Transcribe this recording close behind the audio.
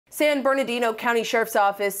San Bernardino County Sheriff's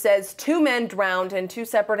Office says 2 men drowned in 2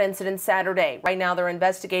 separate incidents Saturday. Right now, they're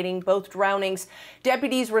investigating both drownings.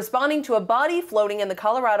 Deputies responding to a body floating in the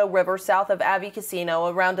Colorado River south of Abbey Casino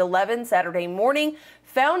around 11 Saturday morning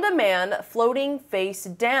found a man floating face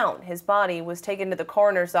down. His body was taken to the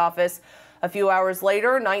coroner's office. A few hours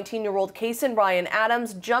later, 19-year-old Kason Ryan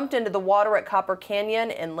Adams jumped into the water at Copper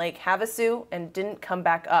Canyon in Lake Havasu and didn't come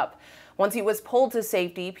back up. Once he was pulled to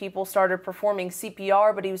safety, people started performing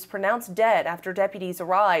CPR, but he was pronounced dead after deputies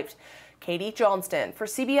arrived. Katie Johnston for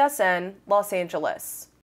CBSN, Los Angeles.